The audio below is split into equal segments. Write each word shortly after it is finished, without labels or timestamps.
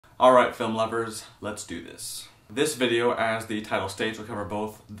Alright film lovers, let's do this. This video, as the title states, will cover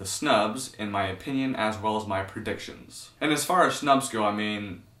both the snubs, in my opinion, as well as my predictions. And as far as snubs go, I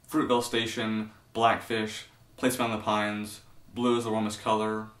mean Fruitvale Station, Blackfish, Place Beyond the Pines, Blue is the Warmest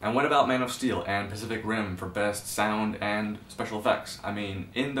Color, and what about Man of Steel and Pacific Rim for best sound and special effects? I mean,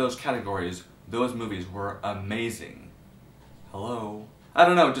 in those categories, those movies were amazing. Hello? I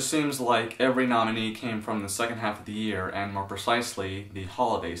don't know, it just seems like every nominee came from the second half of the year, and more precisely, the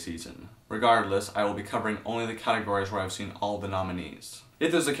holiday season. Regardless, I will be covering only the categories where I've seen all the nominees.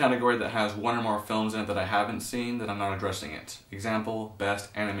 If there's a category that has one or more films in it that I haven't seen, then I'm not addressing it. Example, Best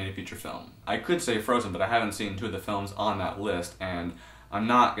Animated Feature Film. I could say Frozen, but I haven't seen two of the films on that list, and I'm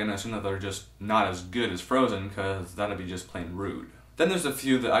not gonna assume that they're just not as good as Frozen, because that'd be just plain rude. Then there's a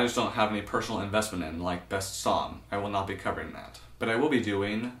few that I just don't have any personal investment in, like Best Song. I will not be covering that. But I will be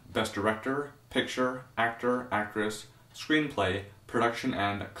doing Best Director, Picture, Actor, Actress, Screenplay, Production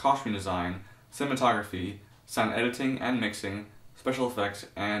and Costume Design, Cinematography, Sound Editing and Mixing, Special Effects,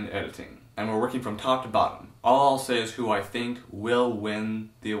 and Editing. And we're working from top to bottom. All I'll say is who I think will win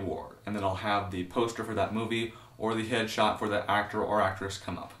the award, and then I'll have the poster for that movie or the headshot for that actor or actress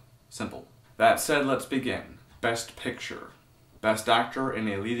come up. Simple. That said, let's begin. Best Picture. Best Actor in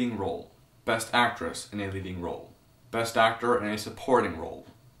a Leading Role. Best Actress in a Leading Role. Best Actor in a Supporting Role.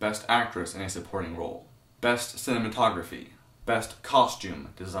 Best Actress in a Supporting Role. Best Cinematography. Best Costume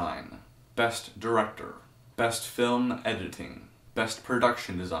Design. Best Director. Best Film Editing. Best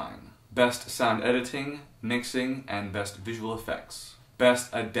Production Design. Best Sound Editing, Mixing, and Best Visual Effects. Best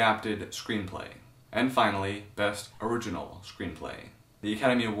Adapted Screenplay. And finally, Best Original Screenplay. The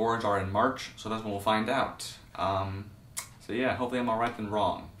Academy Awards are in March, so that's when we'll find out. So yeah, hopefully I'm all right and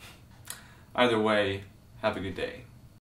wrong. Either way, have a good day.